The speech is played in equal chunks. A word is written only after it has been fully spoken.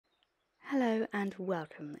Hello and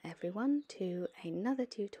welcome everyone to another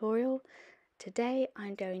tutorial. Today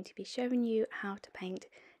I'm going to be showing you how to paint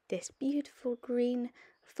this beautiful green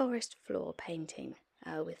forest floor painting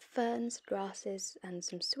with ferns, grasses and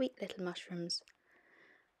some sweet little mushrooms.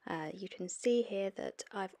 You can see here that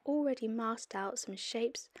I've already masked out some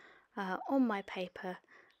shapes on my paper.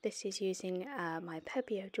 This is using my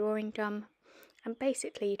Pebeo drawing gum, and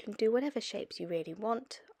basically you can do whatever shapes you really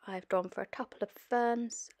want. I've gone for a couple of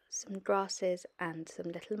ferns, some grasses and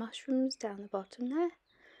some little mushrooms down the bottom there.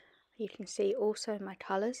 You can see also my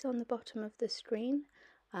colours on the bottom of the screen.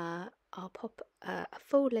 I'll pop a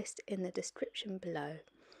full list in the description below.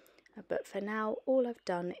 But for now, all I've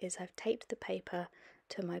done is I've taped the paper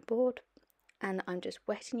to my board and I'm just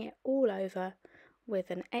wetting it all over with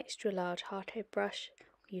an extra large hardcoat brush.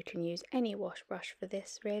 You can use any wash brush for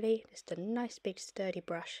this really, just a nice big sturdy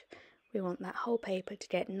brush. We want that whole paper to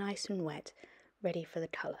get nice and wet, ready for the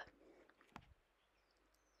colour.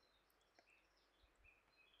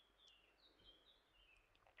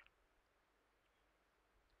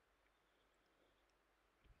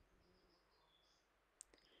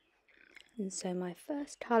 And so my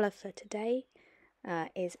first colour for today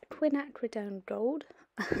is quinacridone gold,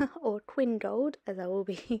 or twin gold as I will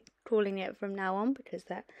be calling it from now on, because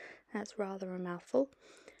that's rather a mouthful.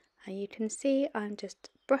 You can see I'm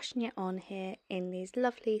just brushing it on here in these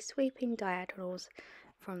lovely sweeping diagonals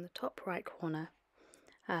from the top right corner,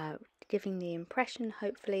 giving the impression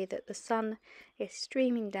hopefully that the sun is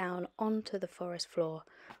streaming down onto the forest floor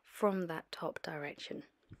from that top direction.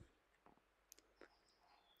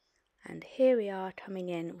 And here we are coming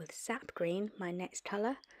in with sap green, my next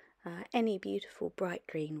colour. Any beautiful bright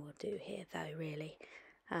green will do here though really.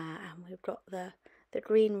 And we've got the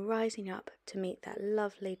green rising up to meet that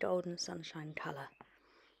lovely golden sunshine colour.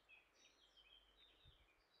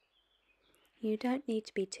 You don't need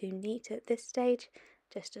to be too neat at this stage,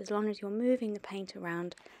 just as long as you're moving the paint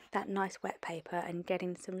around that nice wet paper and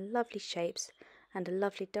getting some lovely shapes and a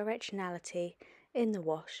lovely directionality in the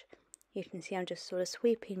wash. You can see I'm just sort of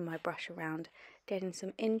sweeping my brush around, getting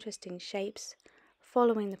some interesting shapes,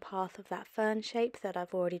 following the path of that fern shape that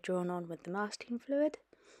I've already drawn on with the masking fluid.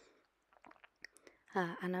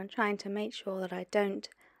 And I'm trying to make sure that I don't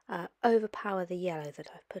overpower the yellow that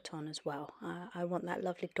I've put on as well. I want that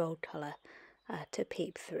lovely gold colour to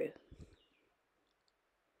peep through.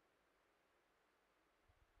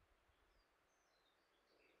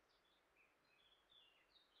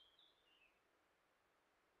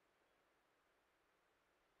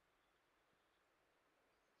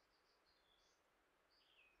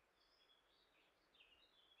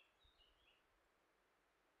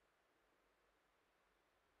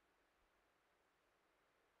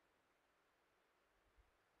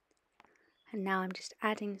 And now I'm just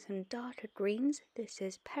adding some darker greens. This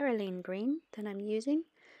is perylene green that I'm using.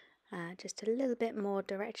 Just a little bit more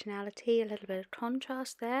directionality, a little bit of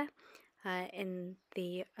contrast there in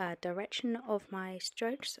the direction of my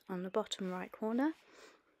strokes on the bottom right corner.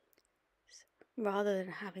 Rather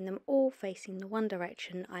than having them all facing the one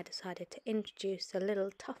direction, I decided to introduce a little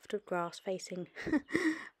tuft of grass facing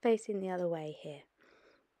the other way here.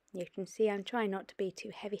 You can see I'm trying not to be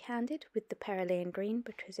too heavy-handed with the perylene green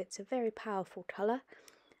because it's a very powerful colour.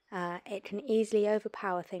 It can easily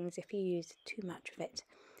overpower things if you use too much of it.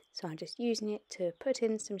 So I'm just using it to put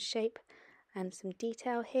in some shape and some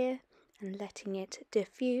detail here and letting it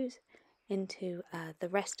diffuse into the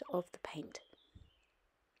rest of the paint.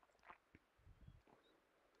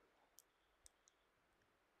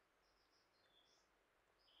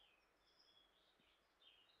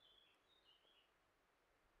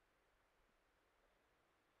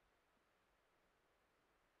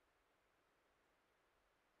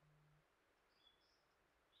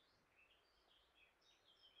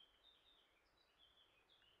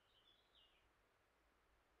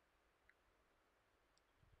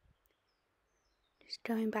 Just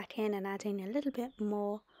going back in and adding a little bit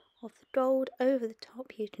more of the gold over the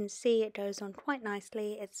top. You can see it goes on quite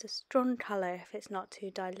nicely. It's a strong colour if it's not too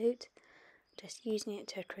dilute. Just using it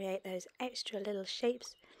to create those extra little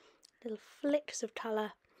shapes, little flicks of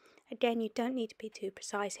colour. Again, you don't need to be too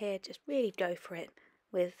precise here, just really go for it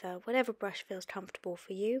with whatever brush feels comfortable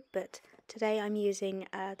for you. But today I'm using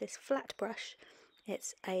this flat brush.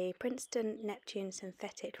 It's a Princeton Neptune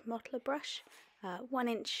synthetic modeler brush, 1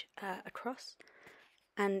 inch across.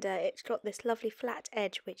 And it's got this lovely flat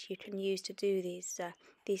edge which you can use to do these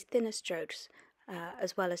thinner strokes,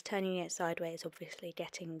 as well as turning it sideways, obviously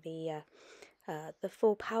getting the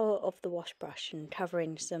full power of the wash brush and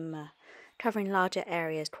covering larger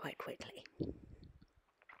areas quite quickly.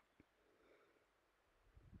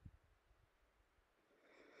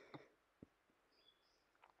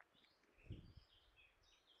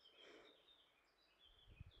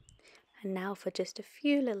 And now for just a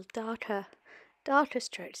few little darker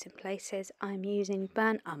strokes in places, I'm using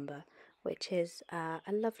burnt umber, which is a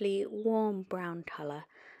lovely warm brown colour,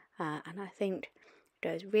 and I think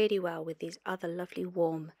goes really well with these other lovely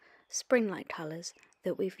warm spring-like colours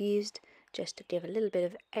that we've used just to give a little bit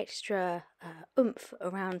of extra oomph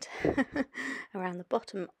around around the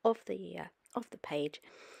bottom of the page.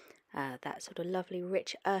 That sort of lovely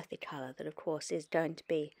rich earthy colour that of course is going to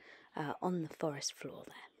be on the forest floor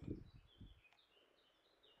there.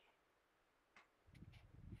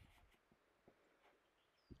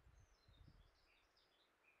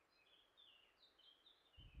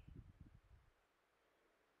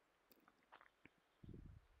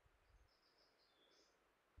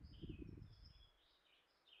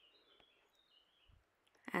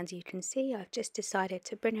 As you can see, I've just decided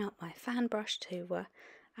to bring out my fan brush to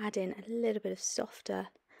add in a little bit of softer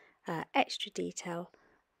extra detail.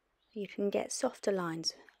 You can get softer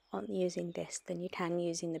lines on using this than you can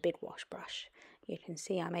using the big wash brush. You can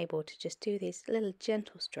see I'm able to just do these little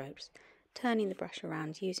gentle strokes, turning the brush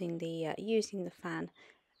around using the fan,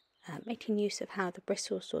 making use of how the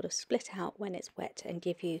bristles sort of split out when it's wet and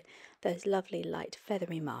give you those lovely light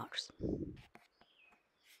feathery marks.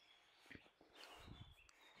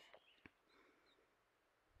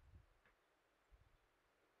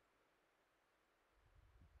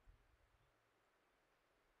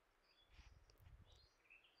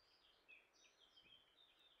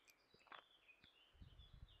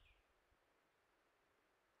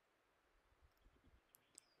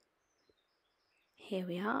 Here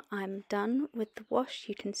we are, I'm done with the wash.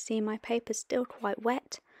 You can see my paper's still quite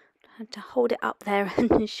wet. I had to hold it up there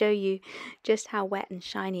and show you just how wet and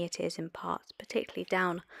shiny it is in parts, particularly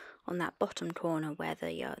down on that bottom corner where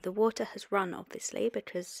the water has run, obviously,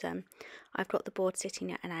 because I've got the board sitting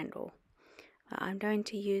at an angle. I'm going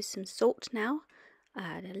to use some salt now,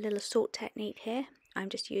 a little salt technique here. I'm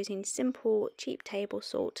just using simple cheap table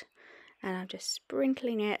salt, and I'm just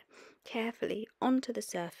sprinkling it carefully onto the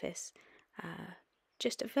surface.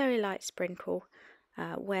 Just a very light sprinkle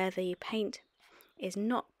where the paint is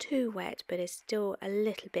not too wet but is still a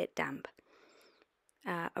little bit damp.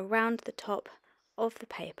 Around the top of the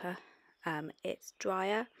paper it's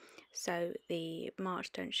drier, so the marks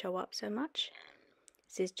don't show up so much.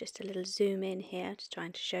 This is just a little zoom in here, just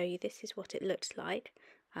trying to show you this is what it looks like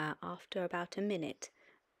after about a minute.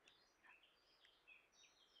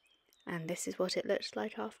 And this is what it looks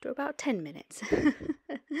like after about 10 minutes.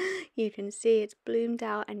 You can see it's bloomed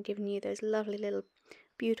out and given you those lovely little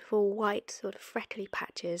beautiful white sort of freckly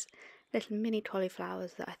patches, little mini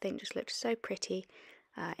cauliflowers that I think just look so pretty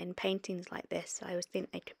in paintings like this. I always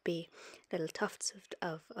think they could be little tufts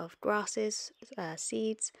of grasses,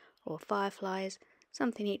 seeds, or fireflies,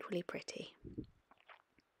 something equally pretty.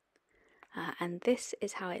 And this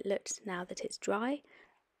is how it looks now that it's dry.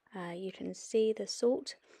 You can see the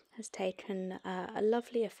salt has taken a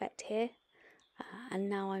lovely effect here, and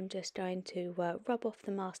now I'm just going to rub off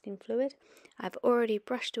the masking fluid. I've already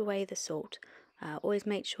brushed away the salt. Always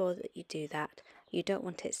make sure that you do that. You don't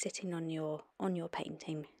want it sitting on your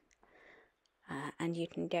painting. And you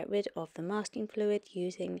can get rid of the masking fluid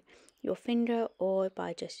using your finger or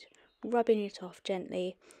by just rubbing it off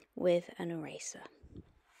gently with an eraser.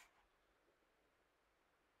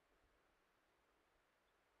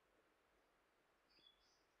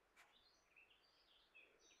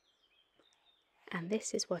 And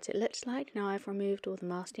this is what it looks like now I've removed all the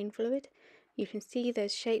masking fluid. You can see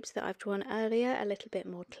those shapes that I've drawn earlier a little bit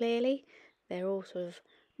more clearly. They're all sort of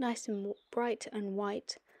nice and bright and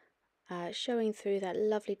white, showing through that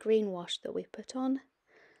lovely green wash that we've put on.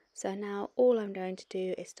 So now all I'm going to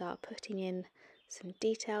do is start putting in some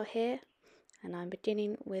detail here, and I'm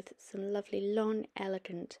beginning with some lovely long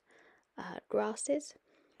elegant grasses.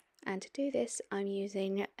 And to do this I'm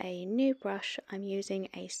using a new brush. I'm using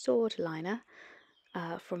a sword liner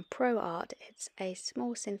from Pro Art. It's a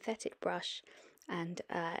small synthetic brush, and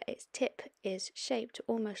its tip is shaped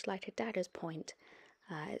almost like a dagger's point.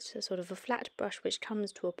 It's a sort of a flat brush which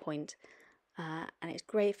comes to a point, and it's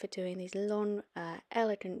great for doing these long,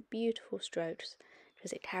 elegant, beautiful strokes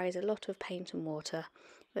because it carries a lot of paint and water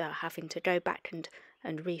without having to go back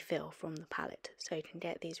and refill from the palette. So you can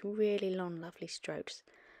get these really long, lovely strokes,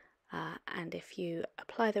 and if you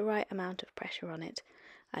apply the right amount of pressure on it,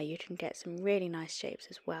 you can get some really nice shapes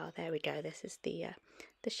as well. There we go. This is the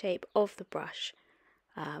shape of the brush.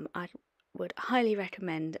 I would highly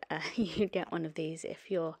recommend you get one of these if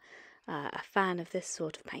you're a fan of this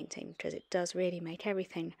sort of painting, because it does really make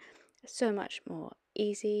everything so much more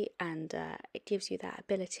easy, and it gives you that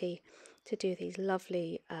ability to do these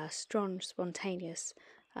lovely, strong, spontaneous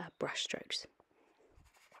brush strokes.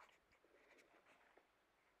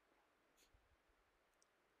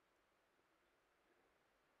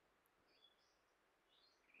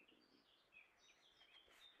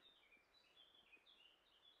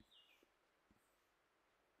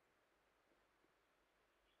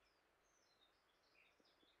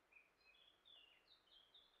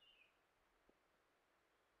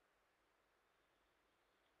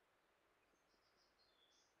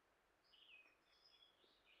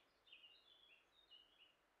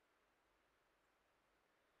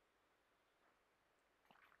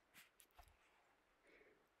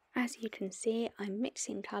 As you can see, I'm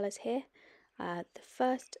mixing colours here. The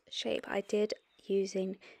first shape I did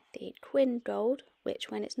using the twin gold, which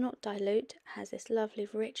when it's not dilute has this lovely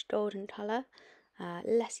rich golden colour,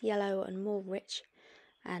 less yellow and more rich.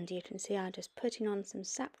 And you can see I'm just putting on some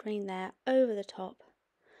sap green there over the top,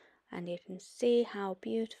 and you can see how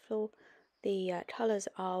beautiful the colours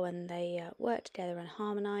are when they work together and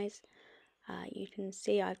harmonise. You can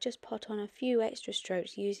see I've just put on a few extra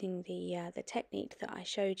strokes using the technique that I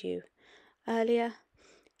showed you earlier.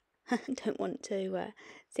 I don't want to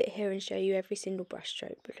sit here and show you every single brush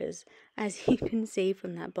stroke, because as you can see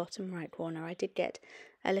from that bottom right corner, I did get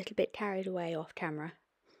a little bit carried away off camera.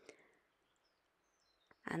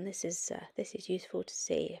 And this is useful to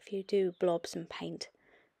see if you do blob some paint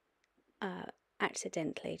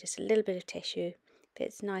accidentally. Just a little bit of tissue. If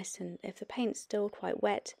it's nice and if the paint's still quite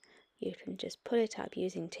wet, you can just pull it up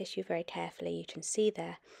using tissue very carefully. You can see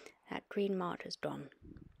there that green mark has gone.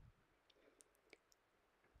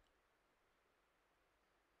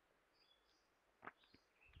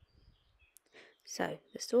 So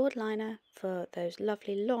the sword liner for those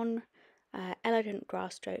lovely long elegant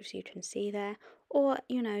grass strokes you can see there, or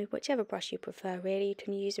whichever brush you prefer really. You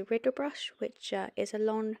can use a rigger brush, which is a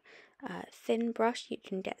long thin brush. You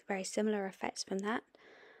can get very similar effects from that,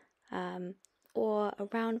 or a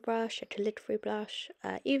round brush, a calligraphy brush,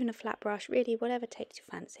 even a flat brush, really whatever takes your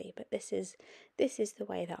fancy. But this is the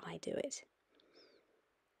way that I do it.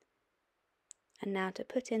 And now to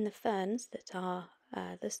put in the ferns that are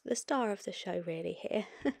the star of the show really here.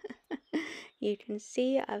 You can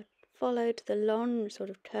see I've followed the long sort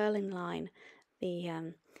of curling line,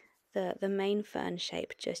 the main fern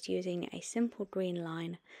shape, just using a simple green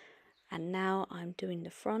line, and now I'm doing the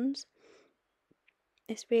fronds.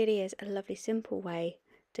 This really is a lovely simple way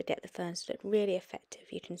to get the ferns to look really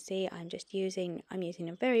effective. You can see I'm using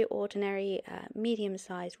a very ordinary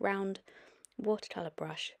medium-sized round watercolour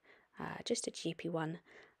brush, just a cheapy one,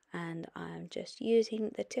 and I'm just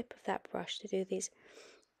using the tip of that brush to do these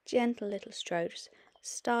gentle little strokes,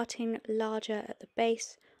 starting larger at the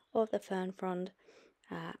base of the fern frond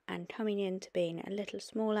and coming into being a little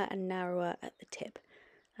smaller and narrower at the tip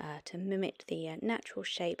to mimic the natural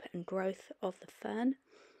shape and growth of the fern.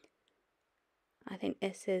 I think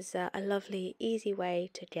this is a lovely, easy way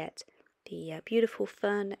to get the beautiful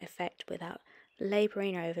fern effect without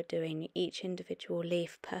labouring over doing each individual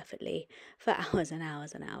leaf perfectly for hours and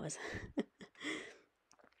hours and hours.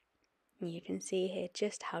 You can see here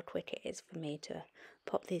just how quick it is for me to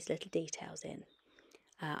pop these little details in.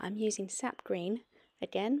 I'm using sap green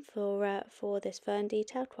again for this fern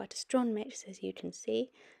detail, quite a strong mix as you can see.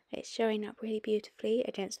 It's showing up really beautifully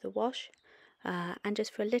against the wash. And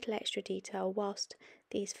just for a little extra detail, whilst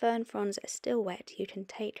these fern fronds are still wet, you can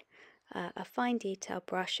take a fine detail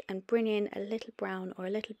brush and bring in a little brown or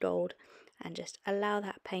a little gold and just allow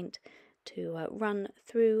that paint to run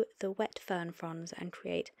through the wet fern fronds and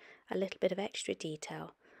create a little bit of extra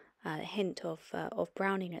detail, a hint of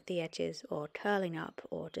browning at the edges or curling up,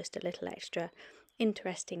 or just a little extra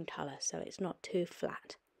interesting colour so it's not too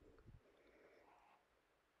flat.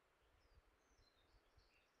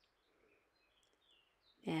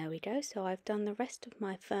 There we go. So I've done the rest of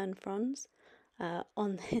my fern fronds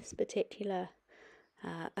on this particular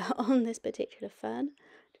fern,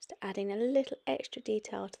 just adding a little extra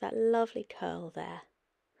detail to that lovely curl there.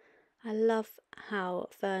 I love how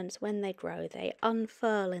ferns, when they grow, they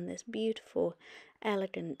unfurl in this beautiful,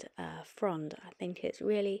 elegant frond. I think it's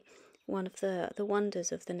really one of the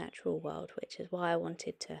wonders of the natural world, which is why I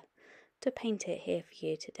wanted to paint it here for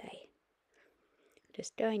you today.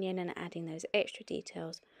 Just going in and adding those extra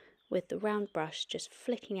details with the round brush, just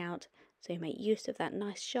flicking out so you make use of that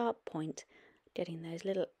nice sharp point, getting those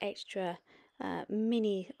little extra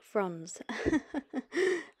mini fronds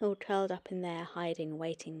all curled up in there, hiding,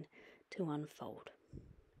 waiting to unfold.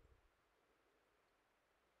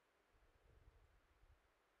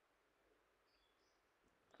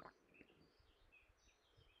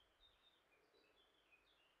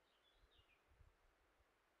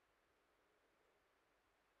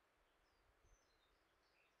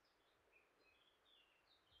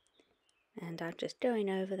 And I'm just going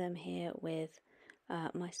over them here with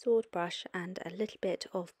my sword brush and a little bit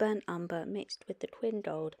of burnt umber mixed with the twin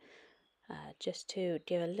gold, just to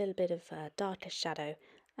give a little bit of darker shadow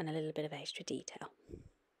and a little bit of extra detail.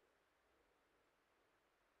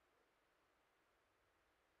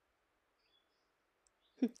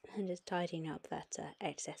 And just tidying up that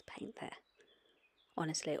excess paint there.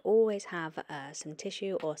 Honestly, always have some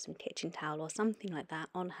tissue or some kitchen towel or something like that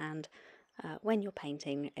on hand when you're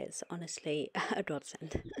painting. It's honestly a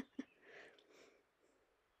godsend.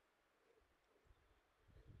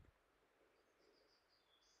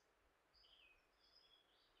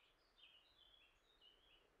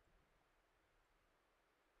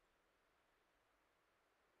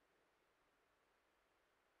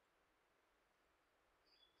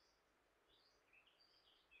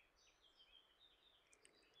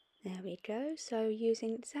 There we go. So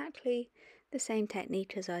using exactly the same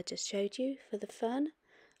technique as I just showed you for the fern,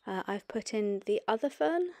 I've put in the other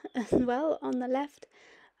fern as well on the left,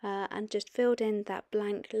 and just filled in that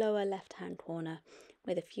blank lower left hand corner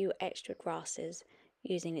with a few extra grasses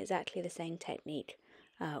using exactly the same technique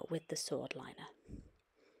with the sword liner.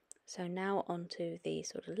 So now on to the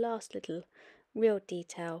sort of last little real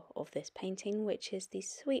detail of this painting, which is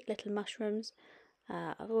these sweet little mushrooms.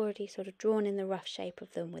 I've already sort of drawn in the rough shape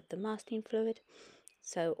of them with the masking fluid,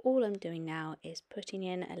 so all I'm doing now is putting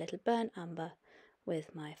in a little burnt umber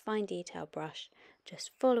with my fine detail brush,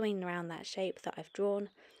 just following around that shape that I've drawn,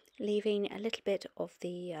 leaving a little bit of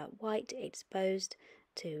the white exposed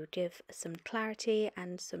to give some clarity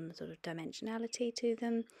and some sort of dimensionality to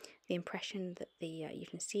them. The impression that you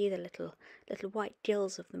can see the little white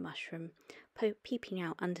gills of the mushroom peeping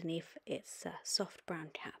out underneath its soft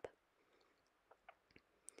brown cap.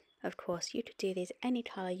 Of course, you could do these any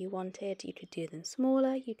colour you wanted. You could do them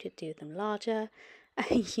smaller, you could do them larger,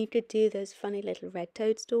 you could do those funny little red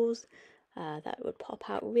toadstools that would pop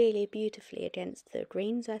out really beautifully against the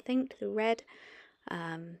greens, I think, the red.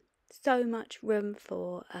 So much room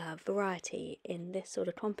for variety in this sort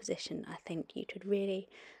of composition. I think you could really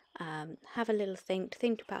have a little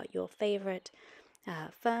think about your favourite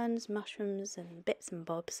ferns, mushrooms and bits and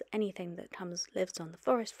bobs, anything that lives on the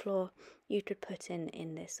forest floor, you could put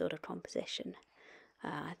in this sort of composition.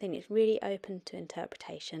 I think it's really open to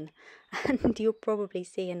interpretation, and you'll probably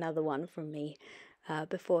see another one from me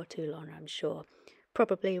before too long, I'm sure.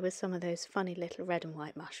 Probably with some of those funny little red and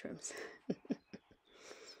white mushrooms.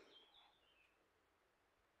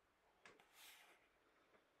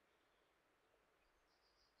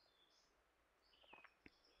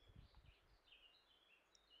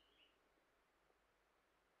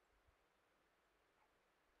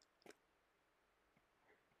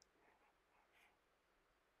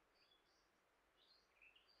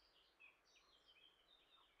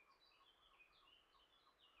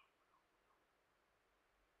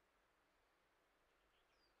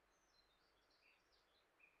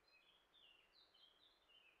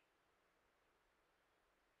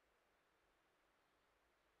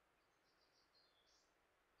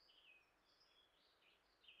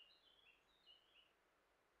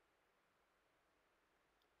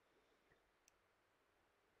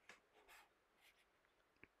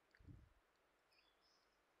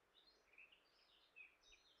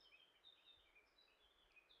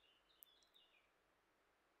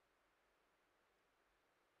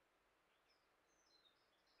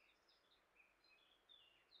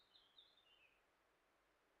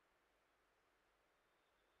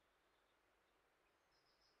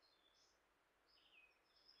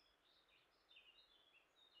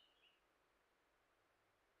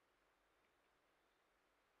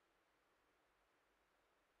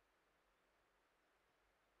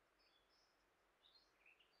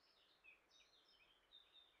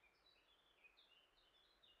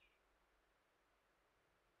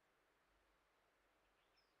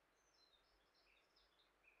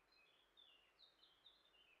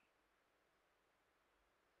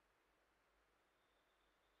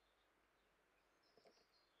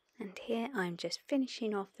 And here I'm just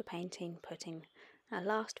finishing off the painting, putting a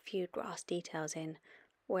last few grass details in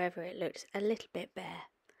wherever it looks a little bit bare.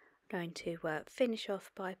 I'm going to finish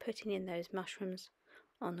off by putting in those mushrooms.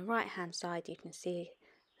 On the right hand side you can see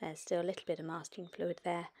there's still a little bit of masking fluid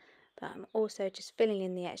there, but I'm also just filling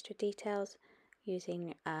in the extra details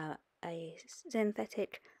using a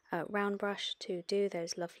synthetic round brush to do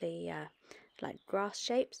those lovely like grass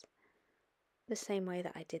shapes, the same way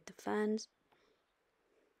that I did the ferns.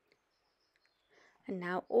 And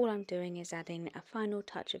now all I'm doing is adding a final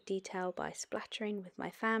touch of detail by splattering with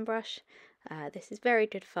my fan brush. This is very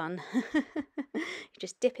good fun. You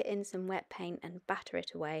just dip it in some wet paint and batter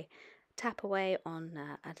it away. Tap away on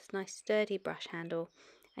a nice sturdy brush handle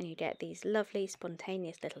and you get these lovely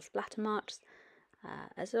spontaneous little splatter marks.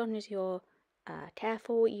 As long as you're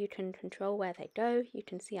careful, you can control where they go. You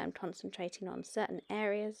can see I'm concentrating on certain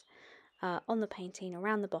areas on the painting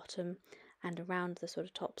around the bottom and around the sort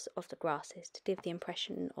of tops of the grasses to give the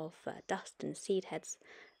impression of dust and seed heads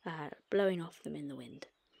blowing off them in the wind.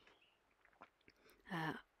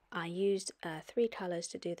 I used 3 colours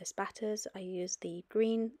to do the spatters. I used the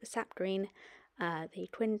green, the sap green, the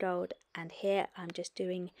twin gold, and here I'm just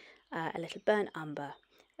doing a little burnt umber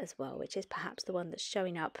as well, which is perhaps the one that's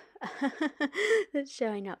showing up that's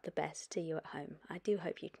showing up the best to you at home. I do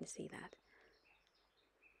hope you can see that.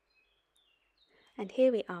 And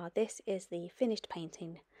here we are, this is the finished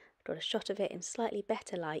painting. I've got a shot of it in slightly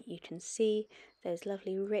better light. You can see those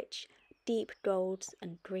lovely rich deep golds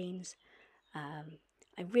and greens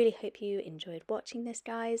I really hope you enjoyed watching this,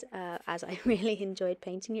 guys, as I really enjoyed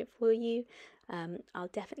painting it for you. I'll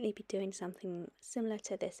definitely be doing something similar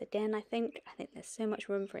to this again, I think. I think there's so much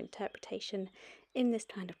room for interpretation in this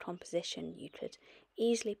kind of composition. You could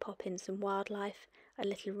easily pop in some wildlife, a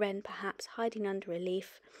little wren perhaps hiding under a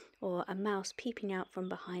leaf, or a mouse peeping out from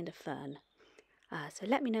behind a fern. So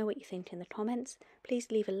let me know what you think in the comments.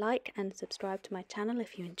 Please leave a like and subscribe to my channel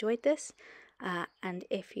if you enjoyed this. And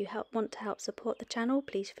if you want to help support the channel,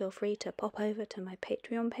 please feel free to pop over to my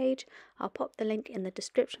Patreon page. I'll pop the link in the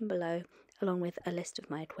description below, along with a list of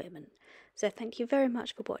my equipment. So thank you very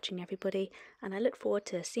much for watching, everybody, and I look forward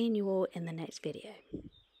to seeing you all in the next video.